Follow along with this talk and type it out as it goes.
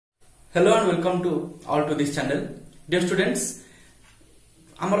Hello and welcome to all to this channel. Dear students,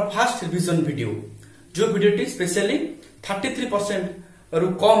 our first revision video जो video specially 33% रु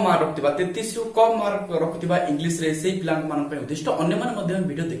कम mark रखिबा 33 रु कम mark रखिबा English रे सेही पिलांक मान पे उद्दिष्ट अन्य मान मध्ये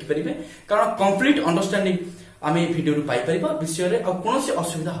वीडियो देखि परिबे कारण कंप्लीट अंडरस्टैंडिंग आमे वीडियो रु पाई परिबा विषय रे आ कोनोसी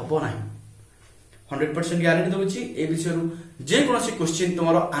असुविधा हबो नाही 100% ग्यारंटी दोछि ए विषय रु जे कोनोसी क्वेश्चन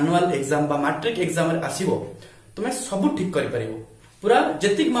तुम्हारो एनुअल एग्जाम बा मैट्रिक एग्जाम रे आसीबो तुमे सब ठीक करि परिबो पूरा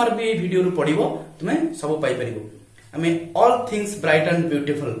जतिक मार्क भी वीडियो रु पढिबो तुमे सब पाई परिबो आमे all things bright and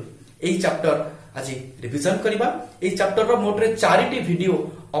beautiful AE chapter आज रिविजन करबा ए चैप्टर रो मोटरे 4टी वीडियो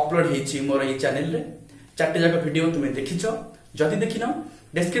अपलोड हेछि मोर ए चैनल रे 4टी जाक वीडियो तुमे देखिछो जदी देखिनो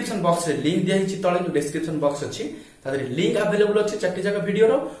डिस्क्रिप्शन बॉक्स रे लिंक दिया हेछि तळे जो डिस्क्रिप्शन बॉक्स अछि तादरे लिंक अवेलेबल अछि 4टी जाक वीडियो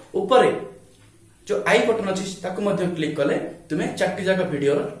रो ऊपर जो आई बटन अछि ताको मध्ये क्लिक करले तुमे 4टी जाक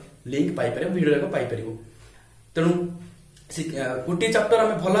वीडियो रो लिंक पाई परिबो वीडियो जाक पाई परिबो तणु गोटे चैप्टर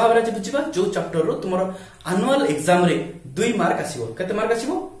आमे भल भाबरे जे बुझिबा जो चैप्टर रो तुमरो एनुअल एग्जाम रे 2 मार्क आसीबो कते मार्क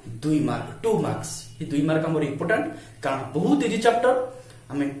आसीबो 2 मार्क 2 मार्क्स ये 2 मार्क हमर इंपोर्टेंट कारण बहुत इजी चैप्टर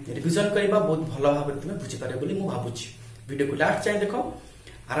आमे रिवीजन करबा बहुत भल भाबरे तुमे बुझि पारे बोली मु भाबुची वीडियो को लास्ट चाहे देखो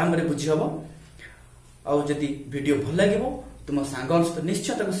आराम रे बुझि हबो आ जदी वीडियो भल लागिबो तुम सांगन सहित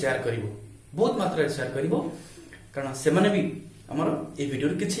निश्चय ताको शेयर करिवो बहुत मात्रा रे शेयर करिवो कारण से माने भी हमर ए वीडियो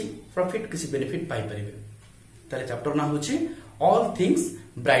रे किछि प्रॉफिट किछि बेनिफिट पाई परिबे ताले चैप्टर ना होछि all things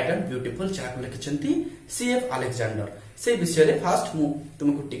bright and beautiful जाको लिखिसंती सीएफ अलेक्जेंडर से विषय रे फास्ट मु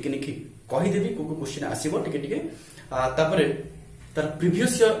तुमको टिके निखि कहि देबी को क्वेश्चन आसीबो टिके तापरे तार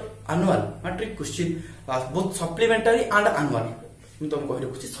previous year annual matric question both supplementary and annual मु तुम कहि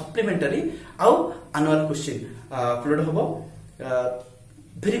रखुछि सप्लीमेंटरी आउ एनुअल क्वेश्चन अपलोड होबो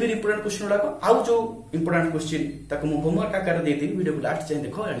वेरी वेरी इंपोर्टेंट क्वेश्चन डाको आउ जो इंपोर्टेंट क्वेश्चन ताको मु होमवर्क आकार दे देबी वीडियो को लास्ट चाहे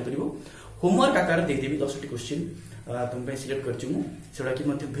देखो जानि परिबो होमवर्क आकार दे देबी 10टी क्वेश्चन तुम पे सिलेक्ट करछु मु सेडा कि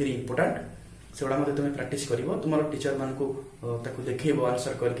मध्ये वेरी इंपोर्टेंट सेडा मध्ये तुम प्रैक्टिस करिवो तुम्हारो टीचर मान को ताको देखैबो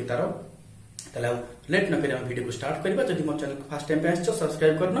आंसर करके तारो तला लेट न करी हम वीडियो को स्टार्ट करबा जदी मोर चैनल को फर्स्ट टाइम पे आछो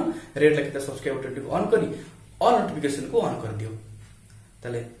सब्सक्राइब करना रेड लिखिता सब्सक्राइब बटन को ऑन करी ऑल नोटिफिकेशन को ऑन कर दियो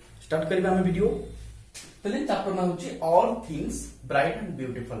तले स्टार्ट करबा हम वीडियो तले चैप्टर ना होची all things bright and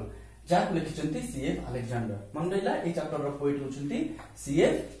beautiful जाक लिखिचंती सीएफ अलेक्जेंडर मन रहिला ए चैप्टर रो poet होचंती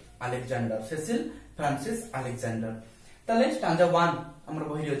CF Alexander Cecil Francis Alexander तले स्टैंजा 1 हमर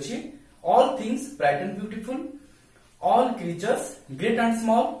बहिरी अछि all things bright and beautiful all creatures great and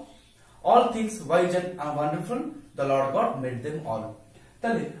small all things wise and wonderful the Lord God made them all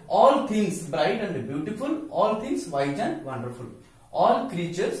tale all things bright and beautiful all things wise and wonderful all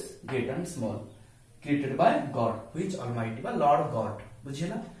creatures great and small created by God which almighty by Lord God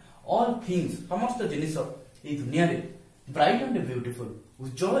बुझिला all things समस्त जिनिस ए दुनिया रे bright and beautiful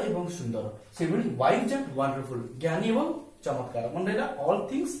उज्जवल एवं सुंदर सेबडी wise and wonderful ज्ञानी एवं चमत्कार मन रहला all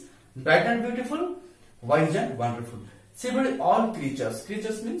things bright and beautiful wise and wonderful सेबडी all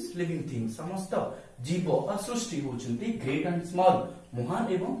creatures means living things समस्त जीव और सृष्टि होचंती ग्रेट एंड स्मॉल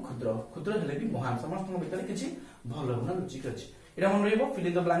महान एवं क्षुद्र हेले भी महान समस्त भीतर किछि भलो गुण लुचिक अछि एरा मन रहइबो fill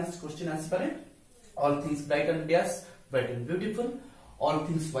in the blanks question आसी पारे all things bright and dash bright and beautiful all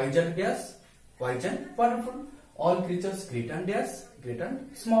things wise and dash wise and wonderful all creatures great and dash great and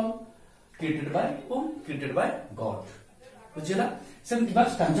small created by whom created by God बुझिला same किबा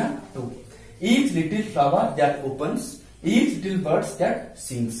stanza 2 each little flower that opens each little bird that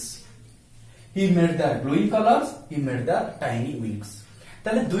sings he made the glowing colors he made the tiny wings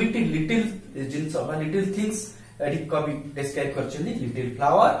ताले दुईटी little जिंस बा little things AD कवि describe करछनी little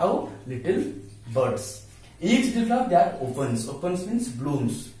flower और little birds each little flower that opens means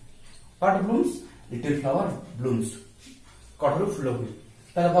blooms what blooms little flower blooms कठोर फूल हुए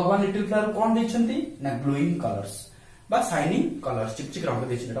ताले भगवान little flower कोन दैछंती ना glowing colours बा शाइनिंग कलर्स चिकचिक रंग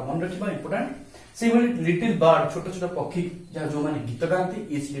दैछन एटा मन रखिबा इंपोर्टेंट से लिटिल बर्ड छोट छोट पक्षी जो माने गीत गाती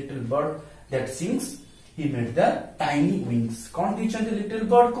is little bird that sings he made the tiny wings cone दैछंती little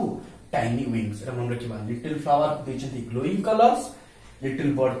bird को टाइनी विंग्स एटा मन रखिबा लिटिल फ्लावर को दैछंती ग्लोइंग कलर्स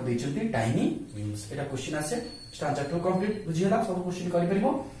लिटिल बर्ड को दैछंती टाइनी विंग्स एटा क्वेश्चन आसे स्टैंजा 2 कंप्लीट बुझियला सब क्वेश्चन करि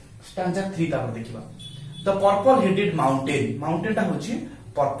परिबो स्टैंजा 3 तापर देखिबा द पर्पल हेडेड माउंटेन ता होची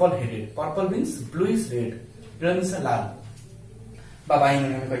purple headed purple means bluish red means लाल बाबाई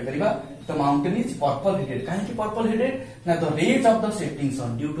ने हम कहि परिबा the mountain is purple headed काहे कि पर्पल हेडेड ना the raise of the setting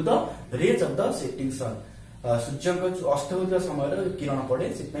sun dew to the raise of the setting सन सूर्य को अस्त होता समय रे किरण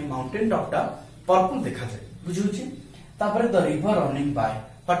पड़े सेतमै माउंटेन टॉपटा पर्पल देखा जाय बुझुची तापर the river running by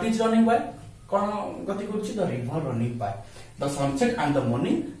what is running by कोन गति करछि the river running by the sunset and the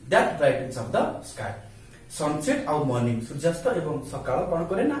morning that brightens of the sky sunset और morning सूर्यास्त एवं सकाळ कोन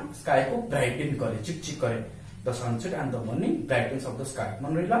करे ना स्काई को ब्राइटन करे चिकचिक करे the sunset and the morning brightness of the sky.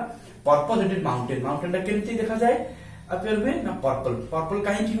 मन रहिला पर्पल हेडेड माउंटेन माउंटेन टा केमती देखा जाए appear हुए ना पर्पल पर्पल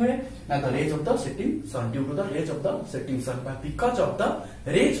काहे की हुए ना the rays of the setting sun due to the rays of the setting sun by because of the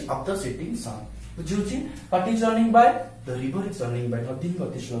rays of the setting sun. बुझुची what is running by the river is running by नदी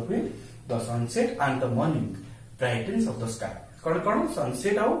गतिशील हुए the sunset and the morning brightness of the sky. कौन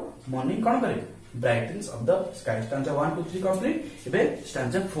sunset और morning कौन करे brightness of the sky. Stanza 1 2 3 complete. एबे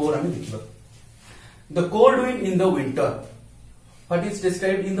stanza 4 हमें देखिबा. The cold wind in the winter. What is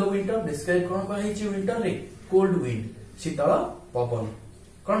described in the winter? Describe कौन कराई छी winter रे cold wind शीतल पवन.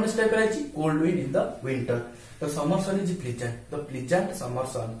 कौन describe कराई छी cold wind in the winter. The summer sun is pleasant. The pleasant summer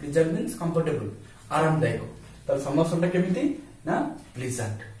sun. Pleasant means comfortable. आरामदायक. तो summer sun टा केमिति ना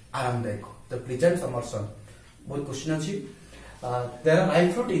pleasant आरामदायक. The pleasant summer sun. बहुत क्वेश्चन अछि. There are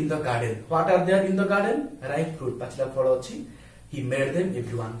ripe fruit in the garden. What are there in the garden? Ripe fruit. पाछला फल अछि. He made them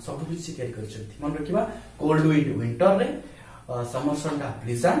everyone. सब कुछ से तैयारी करछथि. मन रखिबा cold wind winter रे summer sun टा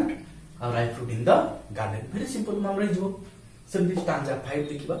pleasant ripe fruit in the garden. Very simple मन रहि जो. Simply stanza 5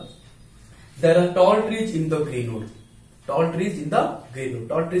 देखिबा. There are tall trees in the greenwood. Tall trees in the greenwood.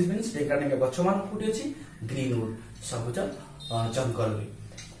 Tall trees means टेका टेका गछ मान फुटी अछि greenwood. सबुज जंगल रे.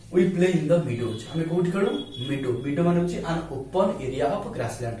 We play in the meadows. हमें कोठी खेलु meadow. Meadow माने होछि an open area of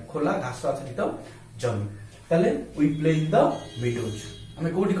grassland. खोला घास आछित जमी. ताले we play in the meadows.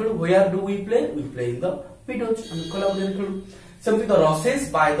 हमें कोठी खेलु where do we play? We play in the meadows. हमें खोला उधर खेलु. Simply the rushes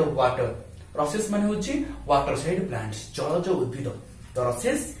by the water. Rushes माने होछि water side plants. Jalaj उद्भिद. The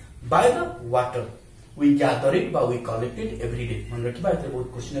rushes by the water. We gather it but we collect it every day. मन रखिबा एते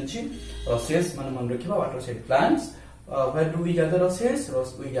बहुत question अछि. Rushes माने मन रखिबा water side plants. Where do we gather rushes?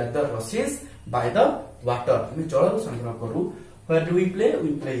 We gather rushes by the water. हमें जल संग्रह करू. Where do we play?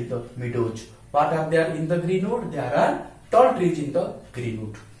 We play in the meadows. What are there in the greenwood? There are tall trees in the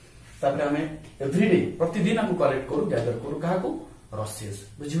greenwood. तापर हमें every day प्रतिदिन हम collect करू gather करू काहा को rushes.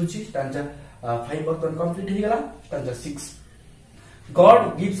 बुझिउची स्टैंजा 5 बर्तन कंप्लीट हो गेला. Stanza 6.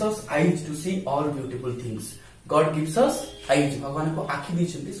 God gives us eyes to see all beautiful things. God gives us eyes. भगवान को आँखि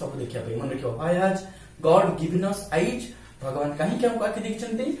दैछन्ती सब देखिया पई. मन रखियो why has God given us eyes? भगवान कहीं के हमको आँखि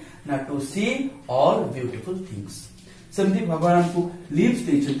दैछन्ती ना to see all beautiful things. सेमती भगवान हमको lips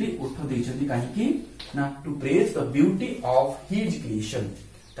दैछन्ती ओठ दैछन्ती कहीं की ना to praise the beauty of his creation.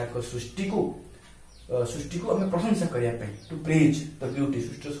 ताको सृष्टि को हमें प्रशंसा करिया पई to praise the beauty.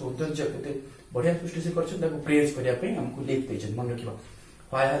 सृष्टि सौंदर्य केते बढ़िया सृष्टि से करछन ताको praise करिया पई हमको lips दैछन. मन रखिबा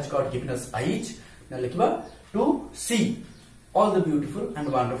why has God given us eyes? ना लिखिबा to see all the beautiful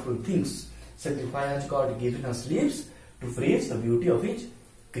and wonderful things. Simply why has God given us lips to praise the beauty of his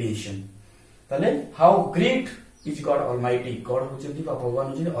creation. ताले how great is God Almighty. God होचंती भगवान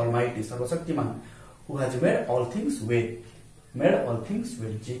होचंती Almighty सर्वशक्तिमान who has made all things well. Made all things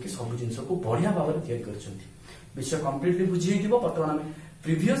well. जे कि सब जिंस को बढ़िया भाव रे तैयार करछंती. विषय कंप्लीटली बुझी दिबो. वर्तमान हम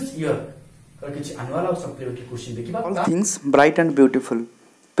प्रीवियस ईयर और किछ एनुअल और सप्लीमेंटरी क्वेश्चन देखिबा. All things bright and beautiful.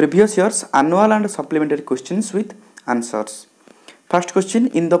 Previous year's annual and supplementary questions with answers. First question,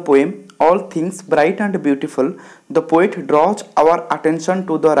 in the poem All Things Bright and Beautiful, the poet draws our attention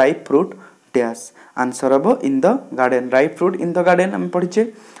to the ripe fruit dash. Answer above in the garden. Ripe fruit in the garden हम पढ़िचे.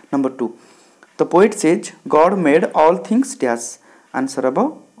 Number 2, the poet says God made all things dash. Answer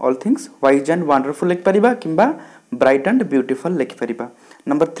above all things wise and wonderful लिख परिबा किंबा bright and beautiful लिख परिबा.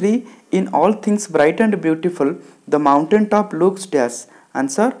 Number 3, in all things bright and beautiful, the mountain top looks dash.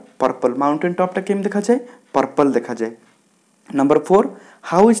 Answer purple. Mountain top टा केम देखा जाए purple देखा जाए. Number 4,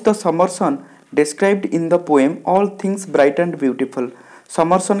 how is the summer sun described in the poem All Things Bright and Beautiful?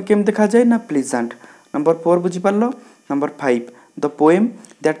 Summer sun केम देखा जाए ना pleasant. Number 4 बुझी पारलो. Number 5, the poem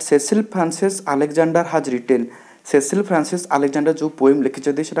that Cecil Frances Alexander has written. Cecil Frances Alexander जो poem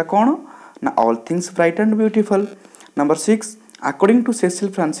लिखिछथि सेटा कोन ना All Things Bright and Beautiful. Number 6, according to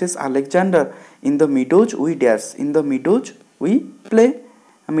Cecil Frances Alexander, in the meadows we dash. In the meadows we play.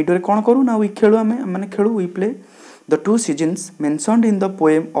 meadow रे कोन करू ना we खेलु हमें माने खेलु we play. The two seasons mentioned in the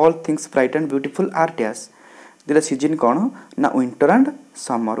poem All Things Bright and Beautiful are dash. The season कौन ना winter and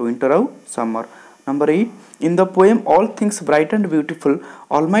summer. Winter और summer. Number 8, in the poem All Things Bright and Beautiful,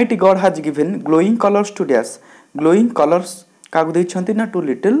 Almighty God has given glowing colors to dash. Glowing colors कागु दैछन्ति ना to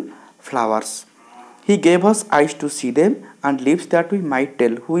little flowers. He gave us eyes to see them and lips that we might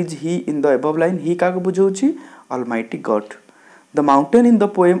tell. Who is he in the above line? He कागु बुझौछि Almighty God. The mountain in the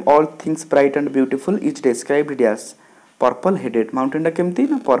poem All Things Bright and Beautiful is described as purple headed. Mountain टा केमती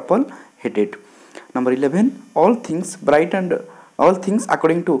ना purple headed. Number 11, all things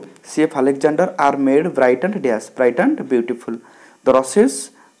according to C.F. Alexander are made bright and dash. Bright and beautiful. The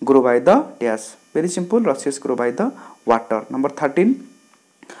rushes grow by the dash. Very simple. Rushes grow by the water. Number 13,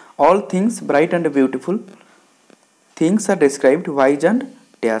 all things bright and beautiful things are described wise and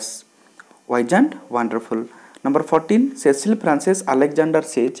dash. Wise and wonderful. Number 14, Cecil Francis Alexander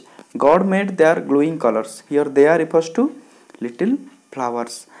says God made their glowing colors. Here they are refers to little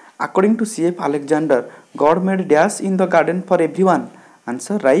flowers. According to C.F. Alexander, God made dash in the garden for everyone.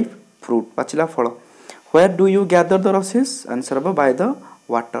 Answer, ripe fruit, pachila phala. Where do you gather the roses? Answer, by the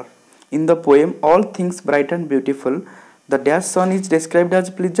water. In the poem All Things Bright and Beautiful, the dash sun is described as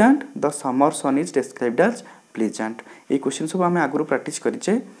pleasant, the summer sun is described as pleasant. ये question सब आम आगु practice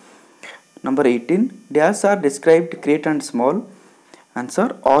करिचे. Number 18, dash are described great and small. Answer,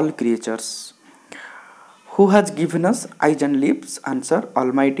 all creatures. Who has given us eyes and lips? Answer,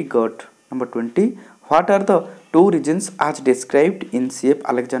 Almighty God. Number 20, what are the two regions as described in C.F.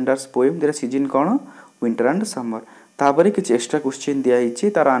 Alexander's poem? There is season कौन? Winter and summer. तापर किसी extra question दिया ही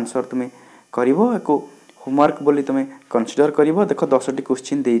तार answer तुम्हें करिवो एको homework बोली तुम्हें consider करिवो. देखो 10टी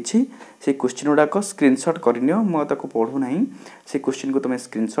question देइछि से क्वेश्चन गुडाक स्क्रीनशॉट करनियो. मो ताको पढू नाही. से क्वेश्चन को तुम्हें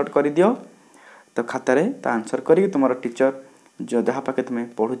स्क्रीनशॉट कर दियो तो खाता रे ता आंसर करी तुम्हारा टीचर जो जहाँ पाके तुम्हें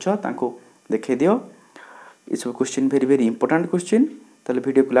पढ़ुछ ताको देखे दियो. ये सब question very very important question. ताले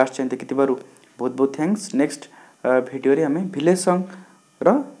वीडियो को लास्ट टाइम देखिथिबारु बहुत बहुत थैंक्स. नेक्स्ट वीडियो रे हमें विलेज सॉन्ग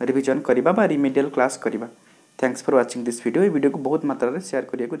रो रिवीजन करिबा बा रिमेडियल क्लास करिबा. Thanks for watching this video. ये वीडियो को बहुत मात्रा रे शेयर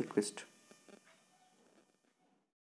करिया को रिक्वेस्ट.